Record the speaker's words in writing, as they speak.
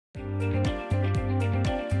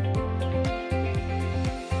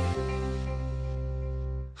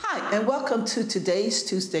and welcome to today's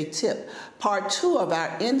Tuesday Tip, part 2 of our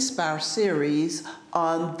NSPIRE series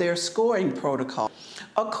on their scoring protocol.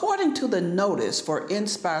 According to the notice for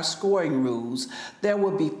NSPIRE scoring rules, there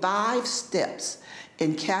will be 5 steps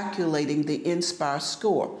in calculating the NSPIRE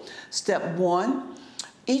score. Step 1,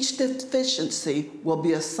 each deficiency will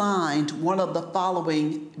be assigned one of the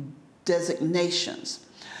following designations.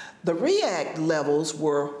 The REACT levels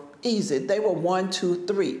were easy. They were 1, 2,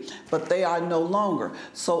 3, but they are no longer.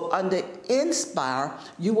 So under NSPIRE,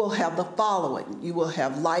 you will have the following. You will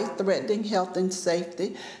have life-threatening health and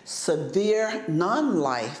safety, severe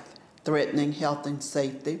non-life-threatening health and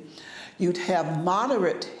safety. You'd have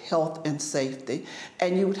moderate health and safety,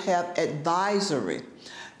 and you'd have advisory,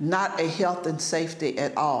 not a health and safety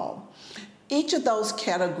at all. Each of those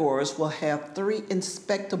categories will have 3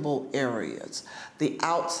 inspectable areas: the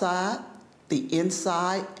outside, the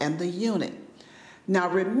inside, and the unit. Now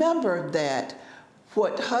remember that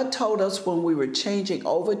what HUD told us when we were changing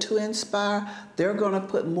over to NSPIRE, they're going to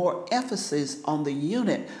put more emphasis on the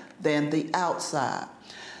unit than the outside.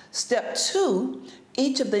 Step 2,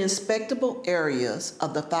 each of the inspectable areas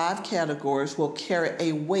of the 5 categories will carry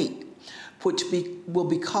a weight, which will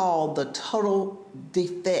be called the total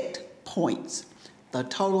defect points. The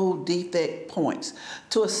total defect points,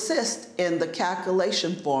 to assist in the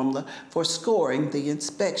calculation formula for scoring the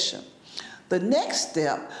inspection. The next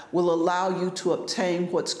step will allow you to obtain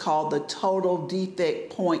what's called the total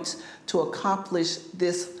defect points. To accomplish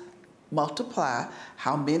this, multiply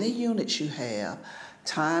how many units you have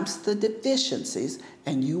times the deficiencies,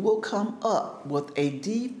 and you will come up with a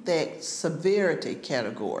defect severity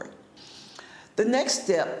category. The next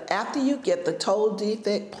step, after you get the total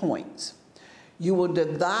defect points, you will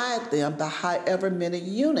divide them by however many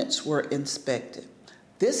units were inspected.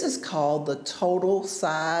 This is called the total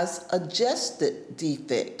size adjusted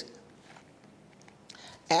defect.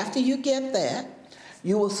 After you get that,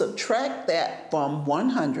 you will subtract that from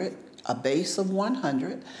 100, a base of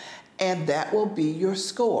 100, and that will be your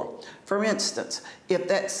score. For instance, if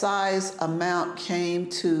that size amount came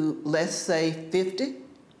to, let's say, 50,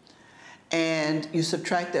 and you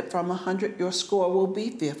subtract that from 100, your score will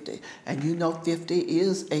be 50. And you know 50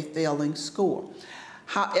 is a failing score.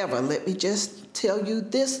 However, let me just tell you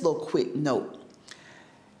this little quick note.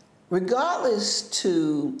 Regardless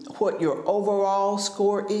to what your overall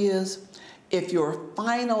score is, if your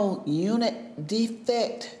final unit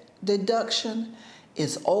defect deduction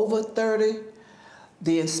is over 30,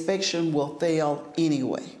 the inspection will fail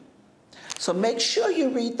anyway. So make sure you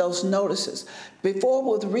read those notices. Before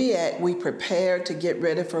with REACT, we prepared to get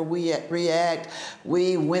ready for REACT.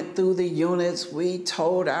 We went through the units. We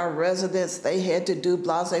told our residents they had to do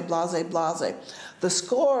blase, blase, blase. The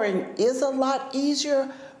scoring is a lot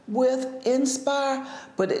easier with NSPIRE,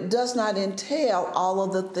 but it does not entail all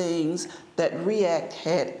of the things that REACT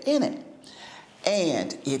had in it.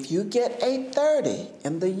 And if you get a 30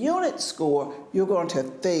 in the unit score, you're going to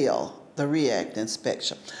fail the REACT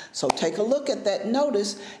inspection. So take a look at that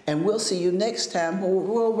notice, and we'll see you next time.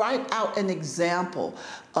 We'll write out an example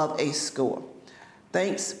of a score.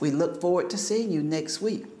 Thanks. We look forward to seeing you next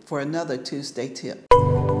week for another Tuesday Tip.